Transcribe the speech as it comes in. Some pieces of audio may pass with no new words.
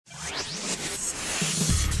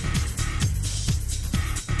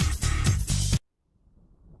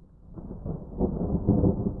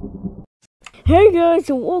Hey guys,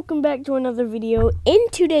 and welcome back to another video. In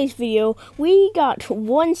today's video, we got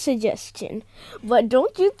one suggestion, but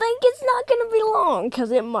don't you think it's not going to be long,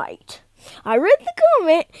 because it might. I read the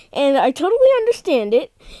comment, and I totally understand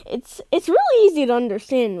it. It's really easy to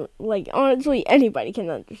understand, like, honestly, anybody can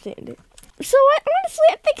understand it. So, I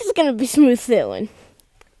think it's going to be smooth sailing.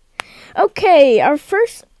 Okay, our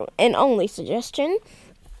first and only suggestion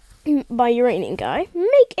by Uranian Guy.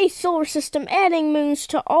 Make a solar system adding moons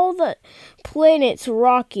to all the planets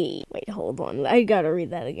rocky. Wait, hold on. I gotta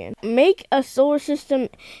read that again. Make a solar system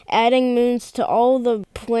adding moons to all the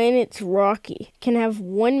planets rocky. Can have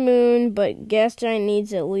one moon, but gas giant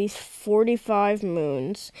needs at least 45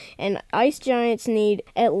 moons. And ice giants need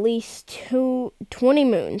at least 20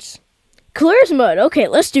 moons. Clear as mud. Okay,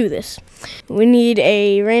 let's do this. We need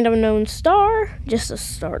a random unknown star. Just a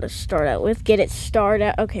star to start out with. Get it started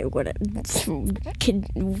out. Okay,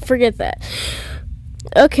 forget that.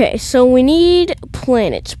 Okay, so we need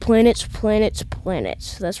planets. Planets.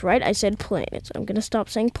 That's right, I said planets. I'm gonna stop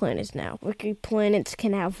saying planets now. Okay, planets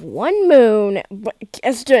can have one moon, but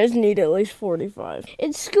gas giants need at least 45.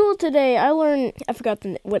 In school today, I learned, I forgot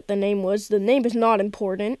what the name was. The name is not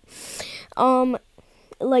important.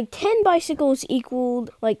 Like 10 bicycles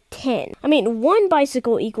equaled like 10. I mean, one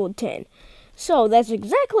bicycle equaled 10. So that's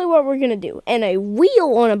exactly what we're gonna do. And a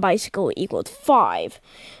wheel on a bicycle equaled 5.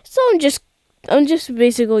 So I'm just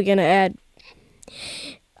basically gonna add.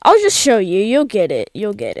 I'll just show you. You'll get it.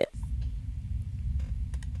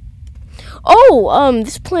 Oh,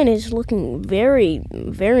 this planet is looking very,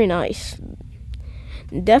 very nice.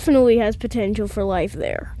 Definitely has potential for life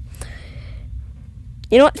there.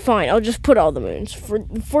 You know what? Fine, I'll just put all the moons.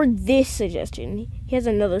 For this suggestion, he has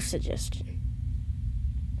another suggestion.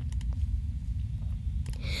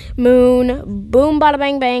 Moon, boom, bada,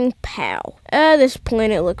 bang, bang, pow. This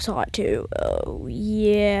planet looks hot, too. Oh,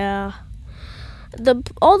 yeah.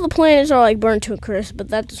 All the planets are, like, burnt to a crisp, but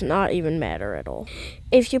that does not even matter at all.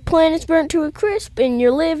 If your planet's burnt to a crisp and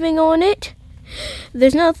you're living on it,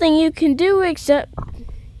 there's nothing you can do except...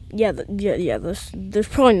 Yeah, there's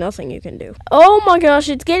probably nothing you can do. Oh my gosh,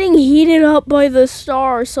 it's getting heated up by the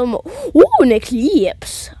stars. Ooh, an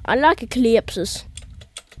eclipse. I like eclipses.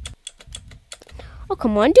 Oh,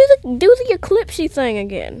 come on, do the eclipsey thing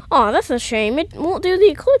again. Oh, that's a shame. It won't do the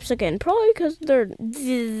eclipse again. Probably because the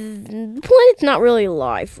planet's not really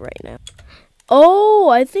alive right now. Oh,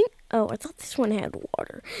 I thought this one had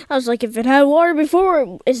water. I was like, if it had water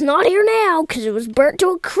before, it's not here now, because it was burnt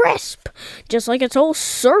to a crisp, just like its whole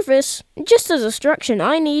surface. Just the destruction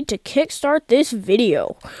I need to kickstart this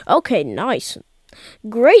video. Okay, nice.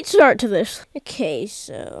 Great start to this. Okay,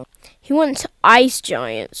 so, he wants ice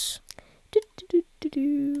giants.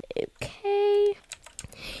 Okay.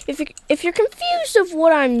 If you're confused of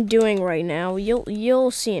what I'm doing right now,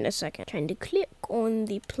 you'll see in a second. Trying to click on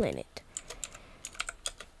the planet.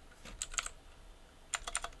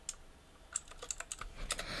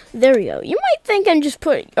 There we go. You might think I'm just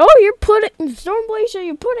putting... Oh, you're putting... Stormblazer,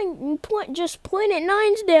 you're putting just Planet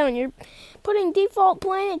 9s down. You're putting default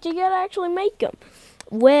planets. You gotta actually make them.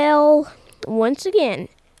 Well, once again,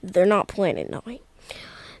 they're not Planet 9.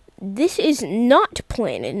 This is not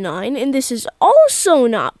Planet 9, and this is also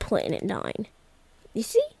not Planet 9. You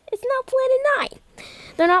see? It's not Planet 9.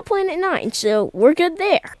 They're not Planet 9, so we're good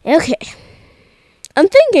there. Okay. I'm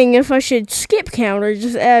thinking if I should skip count or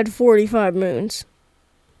just add 45 moons.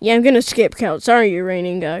 Yeah, I'm gonna skip count. Sorry,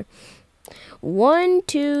 Uranian Guy. 1,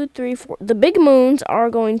 2, 3, 4. The big moons are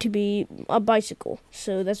going to be a bicycle.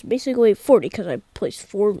 So that's basically 40 because I placed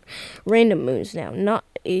 4 random moons now, not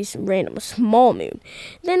a random small moon.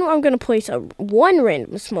 Then I'm gonna place one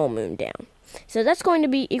random small moon down. So that's going to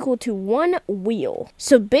be equal to 1 wheel.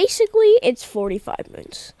 So basically, it's 45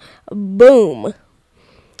 moons. Boom.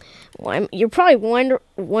 Well, you're probably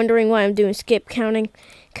wondering why I'm doing skip counting.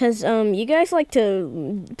 Because you guys like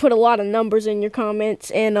to put a lot of numbers in your comments,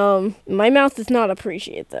 and my mouth does not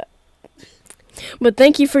appreciate that. But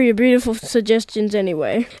thank you for your beautiful suggestions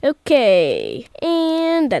anyway. Okay,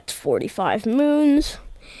 and that's 45 moons.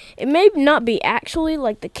 It may not be actually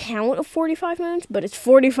like the count of 45 moons, but it's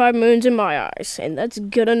 45 moons in my eyes, and that's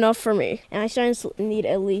good enough for me. And ice giants need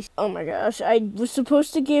at least... Oh my gosh, I was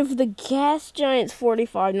supposed to give the gas giants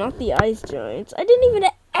 45, not the ice giants. I didn't even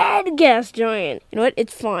add gas giant. You know what?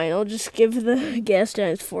 It's fine. I'll just give the gas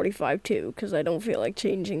giants 45 too, because I don't feel like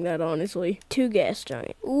changing that, honestly. 2 gas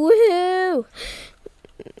giant. Woohoo!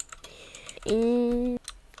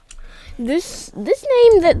 This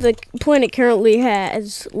name that the planet currently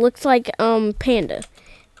has looks like Panda.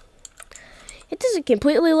 It doesn't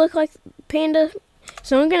completely look like Panda,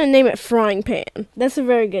 so I'm gonna name it Frying Pan. That's a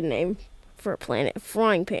very good name for a planet,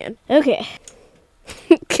 Frying Pan. Okay.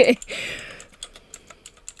 Okay.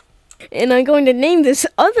 And I'm going to name this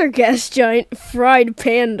other gas giant Fried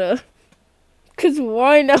Panda. Because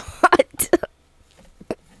why not?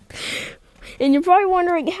 And you're probably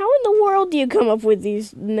wondering, how in the world do you come up with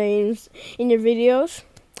these names in your videos?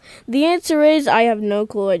 The answer is, I have no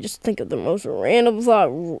clue. I just think of the most random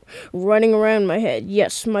thought running around my head.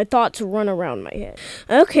 Yes, my thoughts run around my head.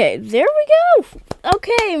 Okay, there we go.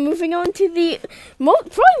 Okay, moving on to the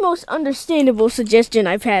probably most understandable suggestion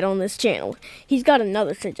I've had on this channel. He's got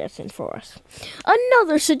another suggestion for us.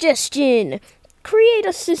 Another suggestion. Create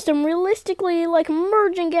a system realistically like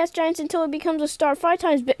merging gas giants until it becomes a star 5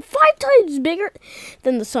 times bigger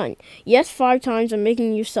than the sun. Yes, 5 times. I'm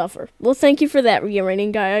making you suffer. Well, thank you for that,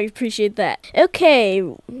 rearranging guy. I appreciate that. Okay,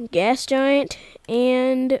 gas giant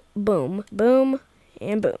and boom, boom,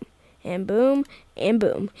 and boom, and boom, and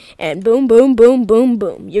boom, and boom, boom, boom, boom,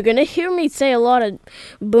 boom. You're gonna hear me say a lot of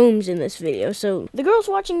booms in this video. So the girls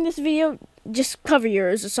watching this video, just cover your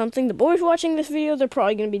ears or something. The boys watching this video, they're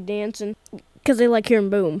probably gonna be dancing. Because they like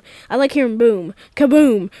hearing boom. I like hearing boom.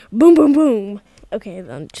 Kaboom. Boom, boom, boom. Okay,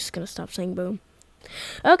 I'm just going to stop saying boom.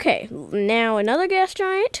 Okay, now another gas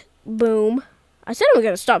giant. Boom. I said I'm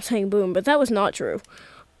going to stop saying boom, but that was not true.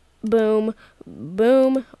 Boom.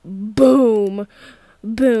 Boom. Boom.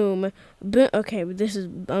 Boom. Boom. Okay, I'm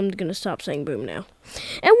going to stop saying boom now.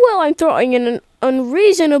 And while I'm throwing in an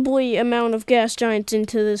unreasonably amount of gas giants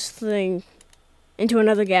into this thing, into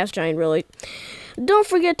another gas giant, really, don't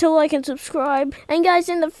forget to like and subscribe. And guys,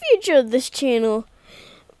 in the future of this channel,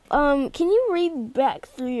 can you read back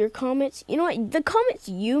through your comments? You know what? The comments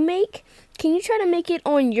you make, can you try to make it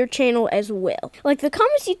on your channel as well? Like the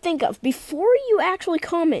comments you think of before you actually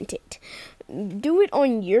comment it. Do it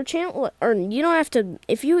on your channel, or you don't have to.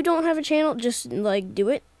 If you don't have a channel, just like do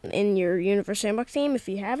it in your Universe Sandbox game if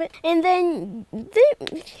you have it. And then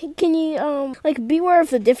can you like beware of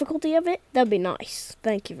the difficulty of it? That'd be nice.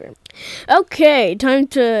 Thank you very much. Okay, time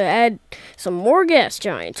to add some more gas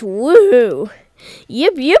giants. Woohoo!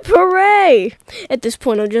 Yip yip hooray! At this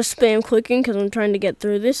point, I'll just spam clicking because I'm trying to get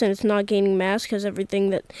through this, and it's not gaining mass because everything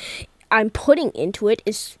that I'm putting into it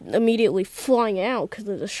is immediately flying out because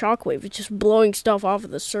of the shockwave. It's just blowing stuff off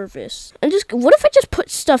of the surface. And what if I just put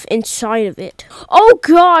stuff inside of it? Oh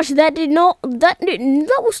gosh, that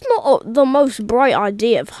was not the most bright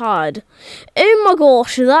idea I've had. Oh my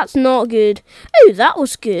gosh, that's not good. Oh, that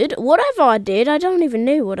was good. Whatever I did, I don't even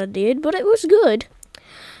know what I did, but it was good.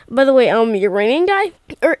 By the way, Uranian guy,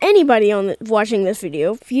 or anybody watching this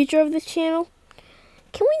video, future of this channel,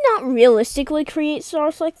 can we not realistically create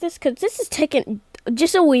stars like this? Because this is taking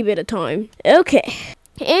just a wee bit of time. Okay.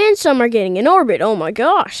 And some are getting in orbit. Oh my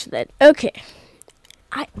gosh. Okay.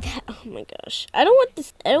 Oh my gosh. I don't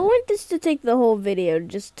want this to take the whole video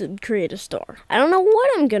just to create a star. I don't know what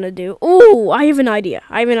I'm gonna do. Oh, I have an idea.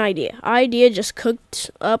 Idea just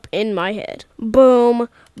cooked up in my head. Boom,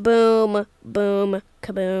 boom, boom,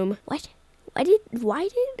 kaboom. What? Huh?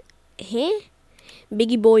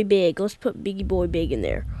 Biggie Boy Big. Let's put Biggie Boy Big in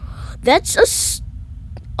there. That's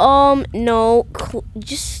no.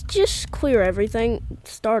 Just clear everything.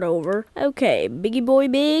 Start over. Okay, Biggie Boy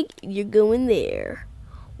Big, you're going there.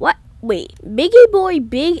 What? Wait, Biggie Boy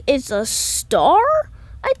Big is a star?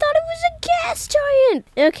 I thought it was a gas giant.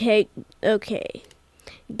 Okay.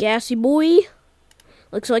 Gassy Boy.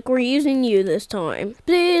 Looks like we're using you this time.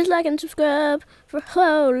 Please like and subscribe for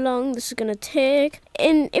how long this is gonna take.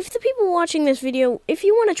 And if the people watching this video, if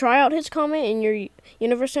you want to try out his comment in your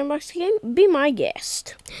Universe Sandbox game, be my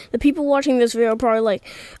guest. The people watching this video are probably like,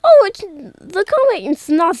 oh, the comment is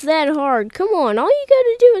not that hard. Come on, all you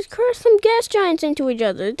gotta do is crush some gas giants into each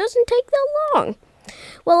other. It doesn't take that long.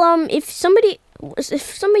 Well, if somebody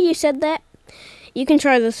said that, you can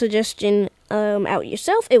try the suggestion out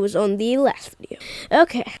yourself. It was on the last video.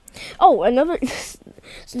 Okay. Oh, another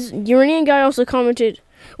Uranian guy also commented,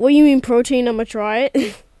 what do you mean protein? I'm gonna try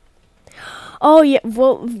it. Oh yeah,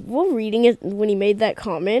 well reading it when he made that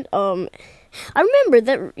comment, I remember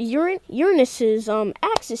that Uranus's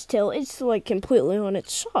axis tilt is like completely on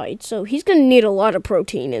its side, so he's gonna need a lot of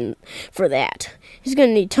protein for that. He's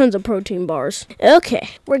gonna need tons of protein bars. Okay,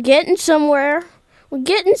 we're getting somewhere. We're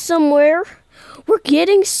getting somewhere,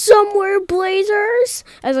 Blazers!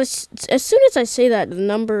 As soon as I say that, the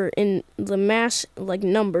number in the mass,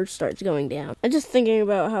 number starts going down. I'm just thinking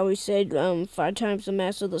about how we said 5 times the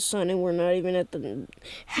mass of the sun, and we're not even at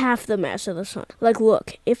half the mass of the sun. Like,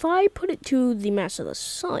 look, if I put it to the mass of the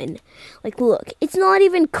sun, look, it's not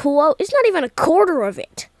even close. It's not even a quarter of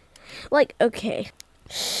it. Okay.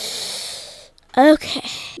 Okay.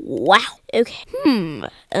 Wow. Okay.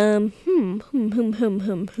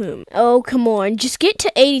 Oh, come on. Just get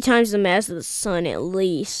to 80 times the mass of the sun at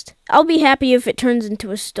least. I'll be happy if it turns into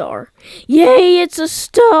a star. Yay, it's a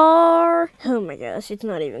star! Oh my gosh, it's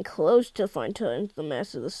not even close to 5 times the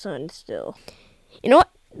mass of the sun still. You know what?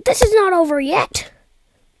 This is not over yet.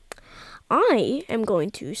 I am going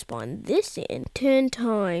to spawn this in 10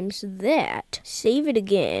 times that. Save it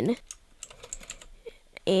again.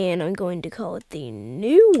 And I'm going to call it the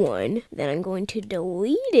new one. Then I'm going to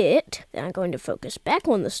delete it. Then I'm going to focus back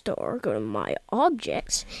on the star, go to my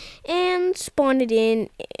objects, and spawn it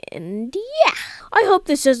in. And yeah, I hope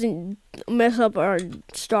this doesn't mess up our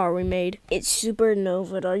star we made. It's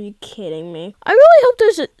supernova. Are you kidding me? I really hope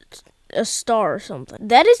there's a star or something.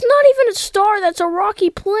 That is not even a star. That's a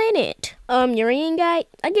rocky planet. Urian guy,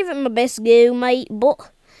 I give it my best go, mate.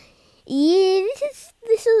 But yeah,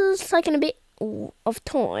 this is taking a bit of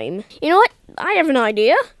time. You know what? I have an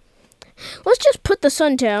idea. Let's just put the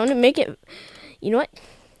sun down and make it. You know what?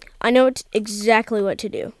 I know it's exactly what to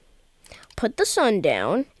do. Put the sun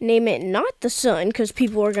down, name it not the sun because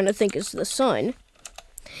people are going to think it's the sun,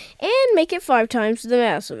 and make it 5 times the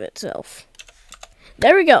mass of itself.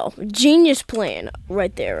 There we go. Genius plan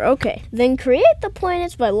right there. Okay. Then create the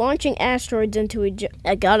planets by launching asteroids into each other.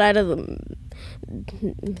 I got out of the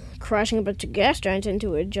crashing a bunch of gas giants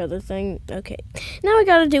into each other thing. Okay. Now I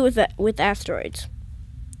gotta do with asteroids.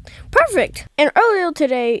 Perfect! And earlier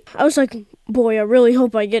today, I was like, boy, I really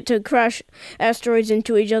hope I get to crash asteroids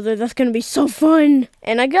into each other. That's gonna be so fun.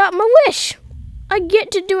 And I got my wish. I get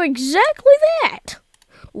to do exactly that.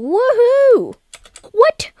 Woohoo!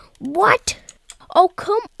 What?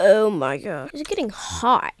 Oh my gosh. Is it getting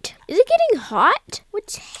hot? Is it getting hot?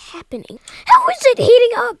 What's happening? How is it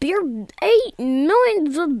heating up? You're 8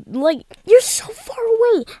 million, you're so far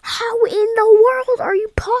away. How in the world are you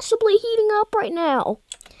possibly heating up right now?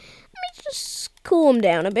 Let me just cool them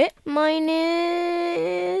down a bit.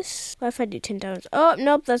 Minus, what if I do 10 times? Oh,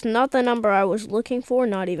 nope, that's not the number I was looking for.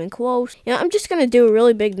 Not even close. You know, I'm just going to do a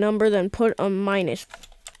really big number, then put a minus.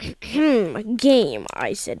 Game,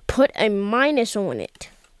 I said, put a minus on it.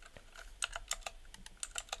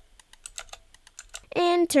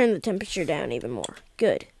 And turn the temperature down even more.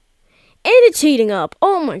 Good. And it's heating up.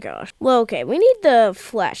 Oh my gosh. Well, okay, we need the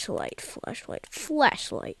flashlight.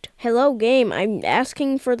 Hello, game. I'm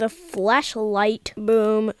asking for the flashlight.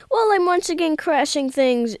 Boom. Well, I'm once again crashing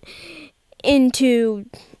things into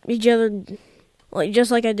each other.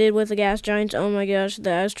 Just like I did with the gas giants. Oh my gosh, the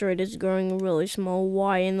asteroid is growing really small.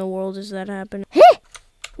 Why in the world is that happening? Hey!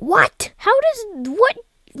 What? How does, what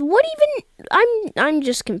even, I'm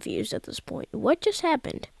just confused at this point. What just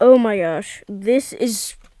happened? Oh my gosh, this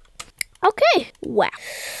is, okay, wow.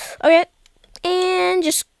 Okay, and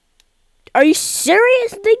just, are you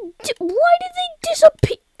serious? Why did they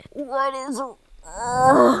disappear? What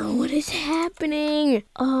is happening?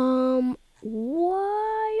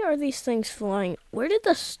 Why are these things flying? Where did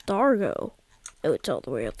the star go? Oh, it's all the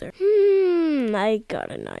way up there. I got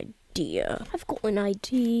an idea. I've got an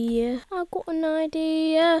idea.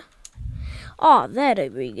 Oh, there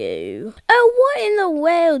we go. Oh, what in the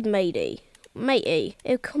world, matey?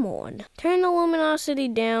 Oh, come on. Turn the luminosity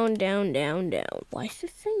down. Why is this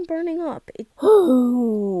thing burning up? You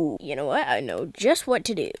know what? I know just what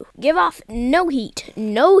to do. Give off no heat.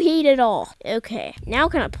 No heat at all. Okay, now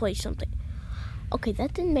can I play something? Okay,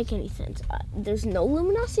 that didn't make any sense. There's no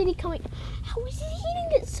luminosity coming. How is it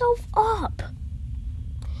heating itself up?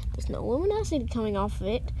 There's no luminosity coming off of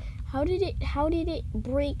it. How did it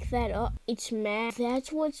break that up? It's mad.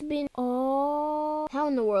 That's what's been. Oh, how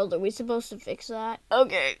in the world are we supposed to fix that?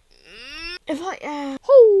 Okay. If I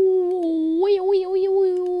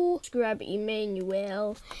let's grab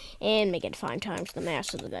Emmanuel and make it 5 times the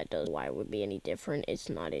mass of that does. Why would it be any different? It's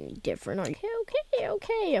not any different. Okay.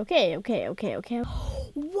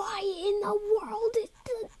 Why in the world is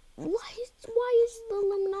why is the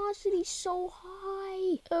luminosity so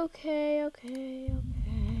high? Okay.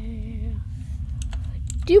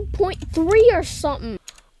 Do 0.3 or something.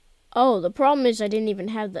 Oh, the problem is I didn't even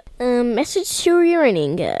have the message to your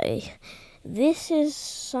inning guy. This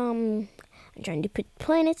is I'm trying to put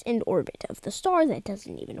planets in orbit of the star. That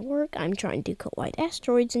doesn't even work. I'm trying to collide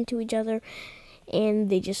asteroids into each other, and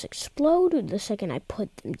they just explode the second I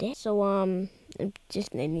put them down. So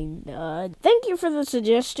thank you for the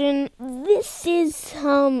suggestion. This is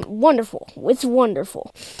wonderful. It's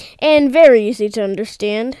wonderful and very easy to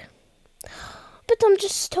understand. But I'm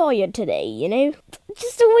just tired today, you know?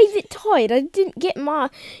 Just a wee bit tired. I didn't get my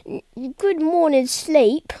good morning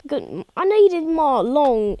sleep. I needed my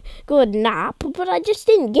long, good nap, but I just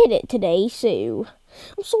didn't get it today, so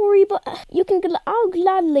I'm sorry, but I'll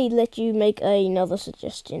gladly let you make another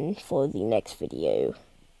suggestion for the next video.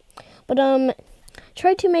 But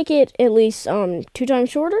try to make it at least 2 times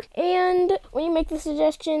shorter. And when you make the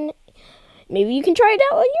suggestion, maybe you can try it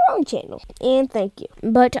out on your own channel. And thank you.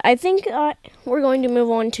 But I think we're going to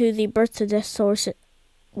move on to the birth to death source.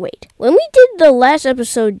 Wait, when we did the last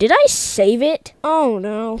episode, did I save it? Oh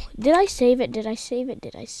no. Did I save it? Did I save it?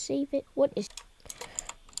 Did I save it? What is...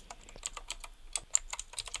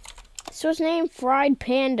 So it's named Fried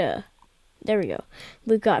Panda. There we go.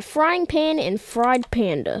 We've got Frying Pan and Fried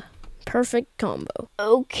Panda. Perfect combo.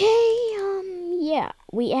 Okay, yeah.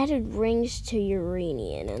 We added rings to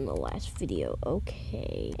Uranian in the last video.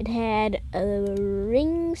 Okay. It had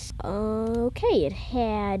rings. Okay, it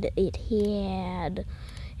had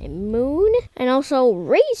a moon, and also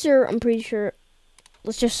Razor, I'm pretty sure,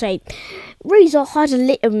 let's just say, Razor had a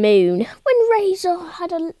little moon. When Razor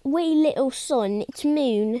had a wee little son, its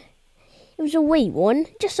moon, it was a wee one,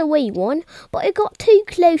 just a wee one, but it got too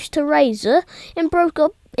close to Razor and broke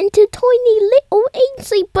up into tiny little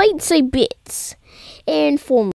eensy-beensy bits. And for